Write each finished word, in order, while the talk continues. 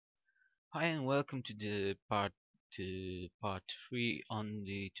Hi and welcome to the part 3 on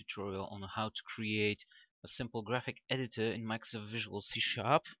the tutorial on how to create a simple graphic editor in Microsoft Visual C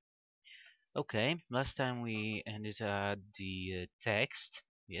Sharp. Okay, last time we ended at the text,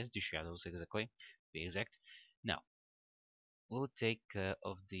 yes, the shadows exactly, to be exact. Now we'll take care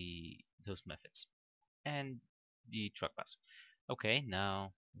of those methods and the track pass. Okay,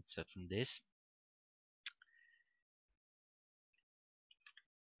 now let's start from this.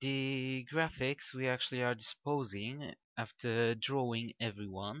 The graphics we actually are disposing after drawing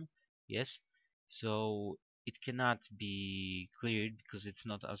everyone, yes, so it cannot be cleared because it's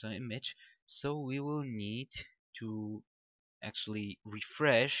not as an image, so we will need to actually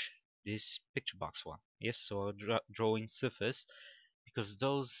refresh this picture box one, yes, so drawing surface, because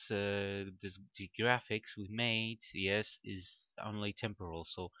the graphics we made, yes, is only temporal,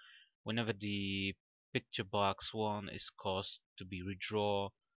 so whenever the picture box one is caused to be redrawn,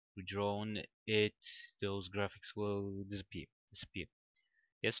 those graphics will disappear.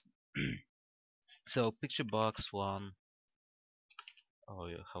 Yes. So picture box one, or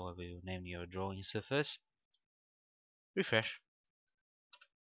however you name your drawing surface, refresh.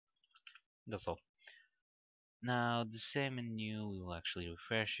 That's all. Now the same menu, we will actually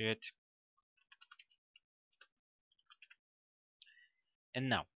refresh it, and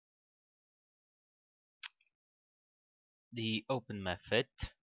now the open method,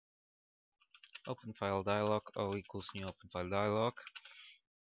 open file dialog, O equals new open file dialog.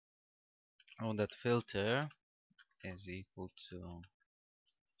 On that filter is equal to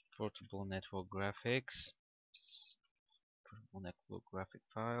portable network graphics, portable network graphic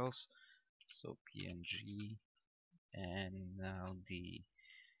files, so PNG, and now the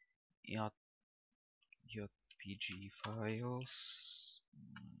JPG files,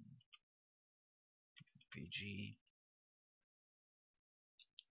 PG,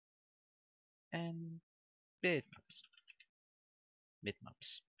 and bitmaps,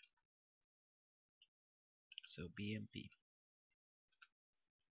 bitmaps, so BMP.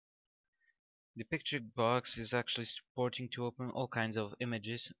 The picture box is actually supporting to open all kinds of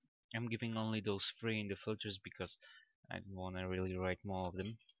images. I'm giving only those three in the filters because I don't want to really write more of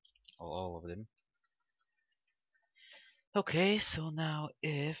them, or all of them. Okay, so now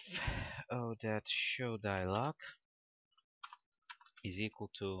if that show dialog is equal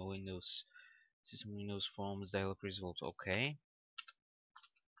to Windows System Windows Forms dialog result, okay,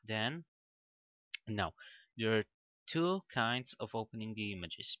 then now there are two kinds of opening the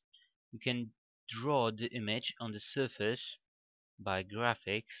images. You can draw the image on the surface by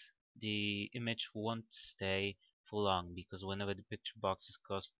graphics. The image won't stay for long because whenever the picture box is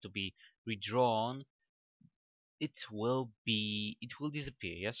caused to be redrawn, it will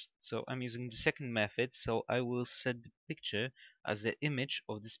disappear. Yes, so I'm using the second method, so I will set the picture as the image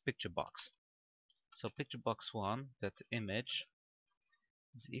of this picture box. So picture box one, that image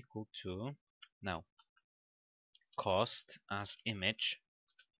is equal to, now, cost as image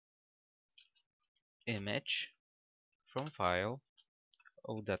from file,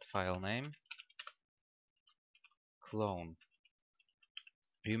 that file name, clone.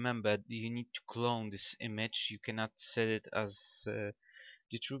 Remember, you need to clone this image. You cannot set it as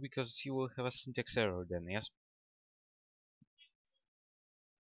the true because you will have a syntax error then. Yes,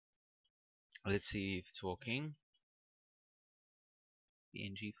 let's see if it's working.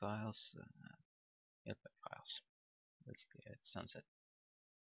 PNG files, Notepad files. Let's get sunset.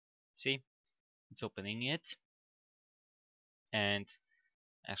 See, it's opening it, and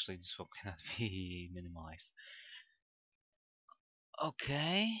actually this one cannot be minimalized.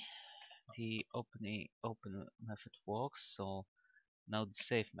 Okay, the open method works, so now the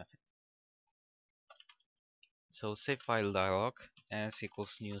save method. So save file dialog, s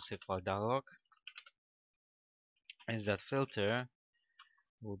equals new save file dialog, is that filter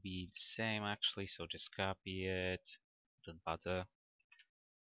will be the same actually, so just copy it, don't bother.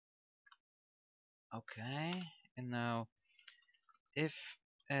 Okay, and now if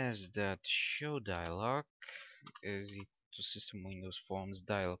as that show dialog is equal to system Windows Forms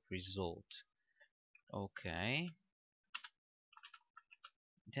dialog result, okay,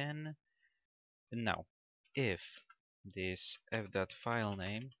 then now if this f.file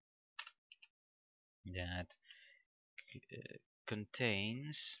name that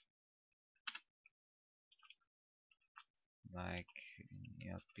contains like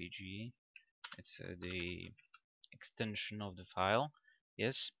JPG, it's the extension of the file,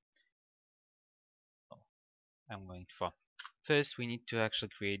 yes. Oh, I'm going too far. First we need to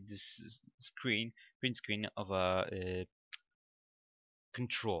actually create this print screen of a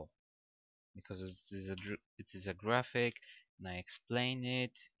control, because it is a graphic, and I explain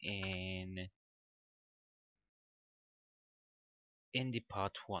it in the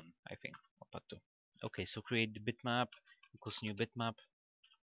part 1, I think, or part 2. Okay, so create the bitmap equals new bitmap.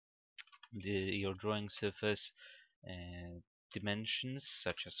 Your drawing surface dimensions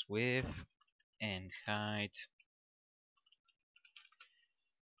such as width and height.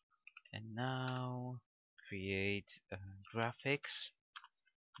 And now create graphics.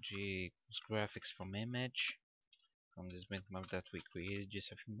 G equals graphics from image from this bitmap that we created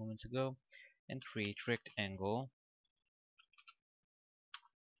just a few moments ago, and create rectangle.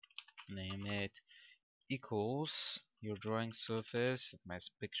 Name it equals your drawing surface. It makes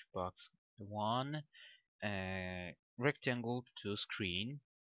picture box 1 rectangle to screen.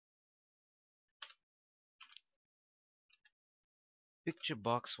 Picture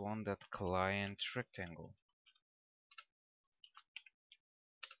box 1 that client rectangle.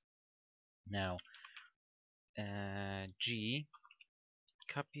 Now G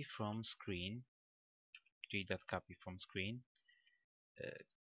copy from screen. G dot copy from screen.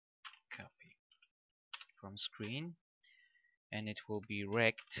 Copy from screen, and it will be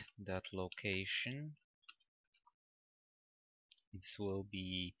rect dot location. This will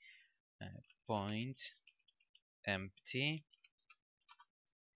be point empty,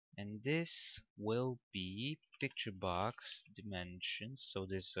 and this will be picture box dimensions. So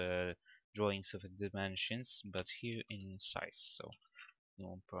this drawings of dimensions, but here in size. So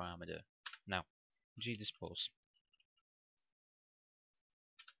no parameter. Now G dispose.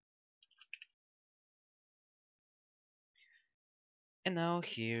 And now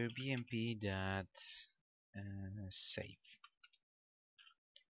here bmp that save.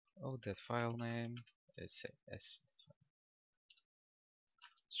 Oh, that file name is s.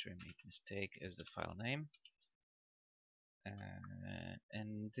 Sorry, make mistake as the file name.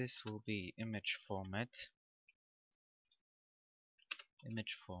 And this will be image format.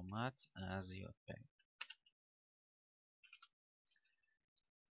 Image format as JPEG.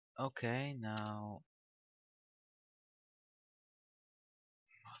 Okay, now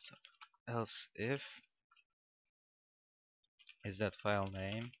what's up? Else if is that file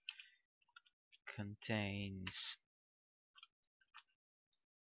name contains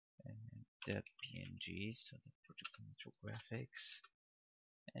the PNG, so the project network graphics,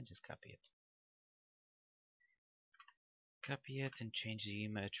 and just copy it. Copy it and change the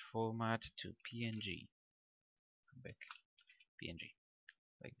image format to PNG. From back PNG,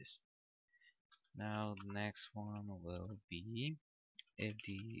 like this. Now the next one will be if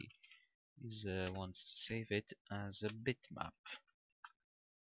the user wants to save it as a bitmap.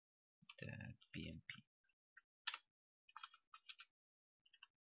 That BMP.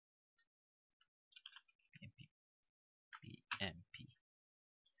 BMP.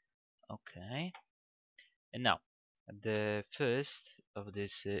 Okay. And now, the first of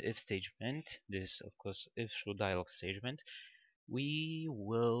this if statement, this of course if through dialog statement, we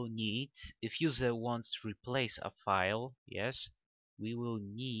will need, if user wants to replace a file, yes, we will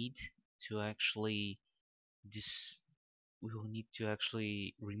need to actually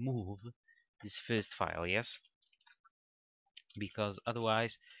remove this first file, yes, because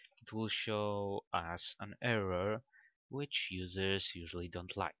otherwise it will show us an error which users usually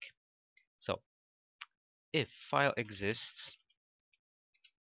don't like. So if file exists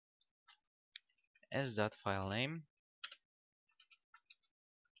as that file name,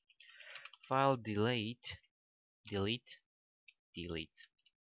 file delete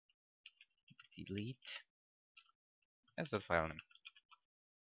as the file name,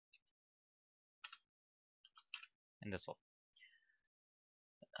 and that's all.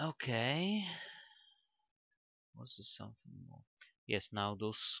 Okay, was there something more? Yes, now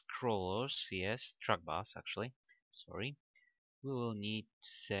those scrollers, yes, trackbars actually, sorry, we will need to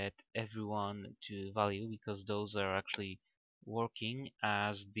set everyone to value because those are actually working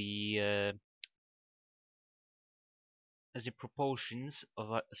as the proportions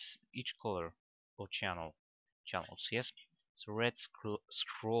of each color or channels, yes. So red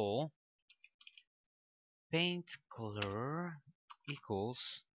scroll paint color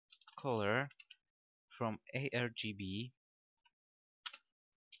equals color from ARGB,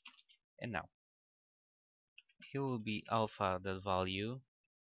 and now here will be alpha that value,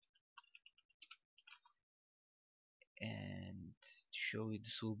 and to show you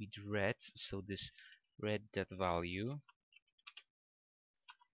this will be the red, so this red that value.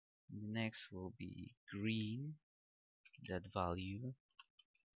 The next will be green that value,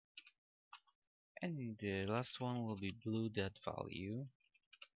 and the last one will be blue that value.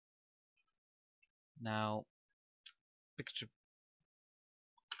 Now picture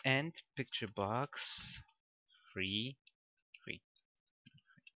box 3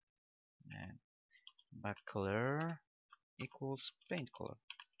 back color equals paint color.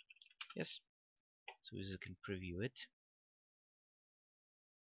 Yes. So as you can preview it.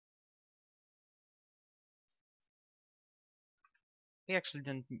 We actually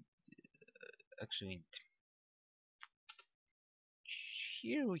don't actually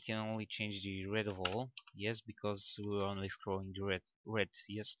here we can only change the red of all. Yes, because we're only scrolling the red.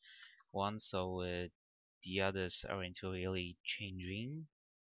 Yes, one. So the others aren't really changing.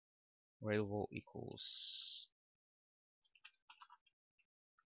 Red of all equals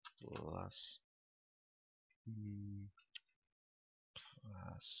plus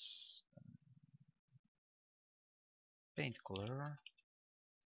plus paint color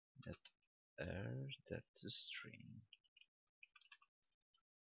that that string.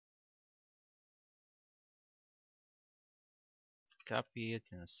 Copy it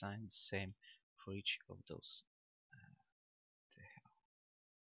and assign the same for each of those.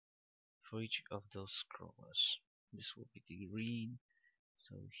 For each of those scrollers. This will be the green.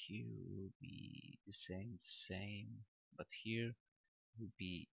 So here will be the same, but here will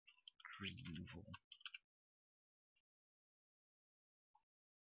be green wool.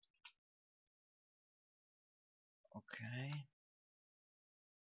 Okay.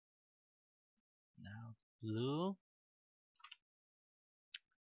 Now blue.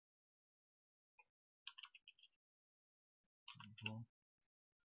 Wool.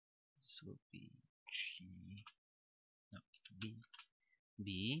 This will be G. No,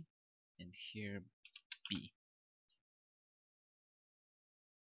 B, and here B.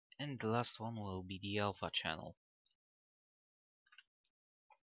 And the last one will be the alpha channel.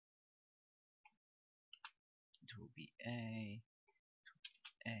 It will be A,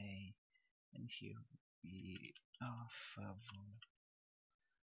 and here will be alpha.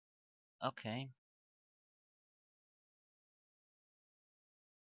 Okay.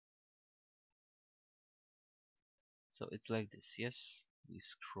 So it's like this, yes? We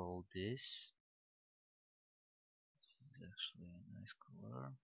scroll this. This is actually a nice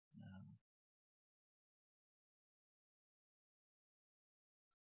color. Now,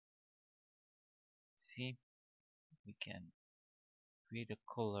 see, we can create a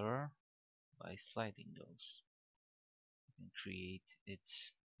color by sliding those. We can create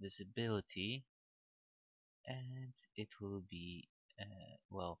its visibility, and it will be,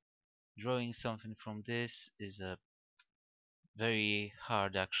 well, drawing something from this is a very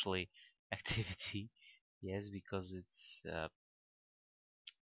hard actually activity. Yes, because it's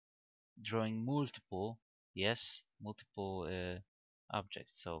drawing multiple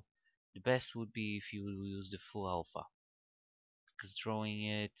objects. So the best would be if you will use the full alpha, because drawing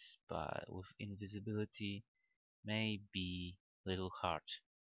it with invisibility may be a little hard,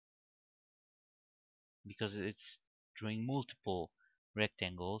 because it's drawing multiple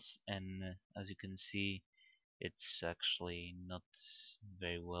rectangles, and as you can see, it's actually not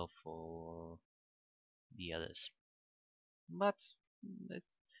very well for the others, but it,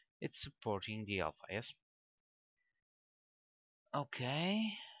 it's supporting the alpha. Yes.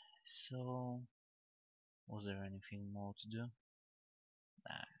 Okay, so was there anything more to do?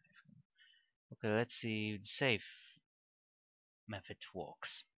 Nah. Okay, let's see if the save method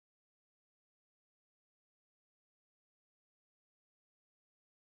works.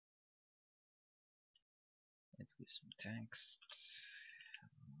 Let's give some text.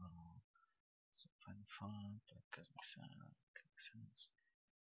 Some fun font, like Cosmic Sense.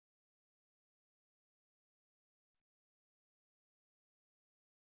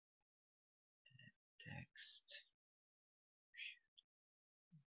 Text.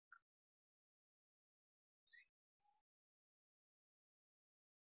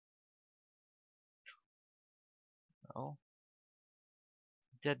 Oh,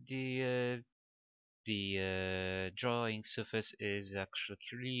 that the drawing surface is actually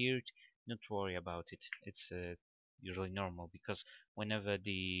cleared. Don't worry about it. It's usually normal, because whenever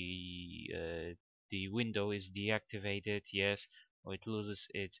the window is deactivated, yes, or it loses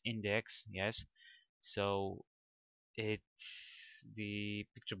its index, yes, so it the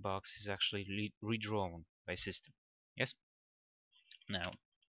picture box is actually redrawn by system. Yes. Now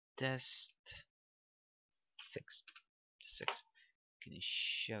test 6. Can you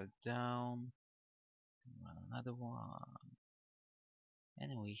shut down? Run another one,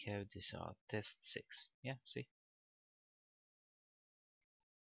 and we have this test 6. Yeah, see.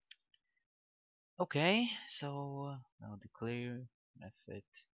 Okay, so now method.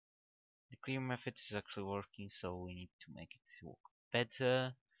 The clear method is actually working, so we need to make it work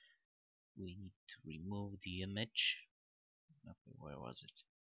better. We need to remove the image. Okay, where was it?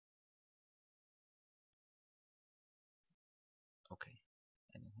 Okay,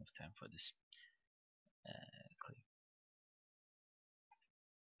 I don't have time for this. clear.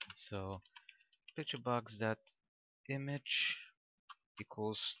 So picture box that image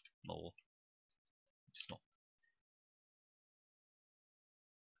equals null. It's null.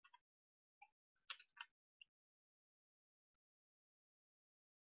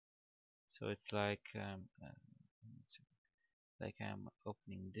 So it's like I'm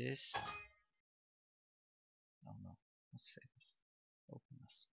opening this. Oh no, let's say this. Open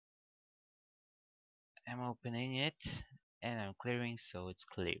this. I'm opening it and I'm clearing, so it's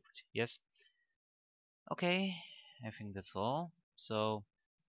cleared. Yes. Okay, I think that's all. So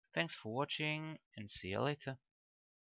thanks for watching and see you later.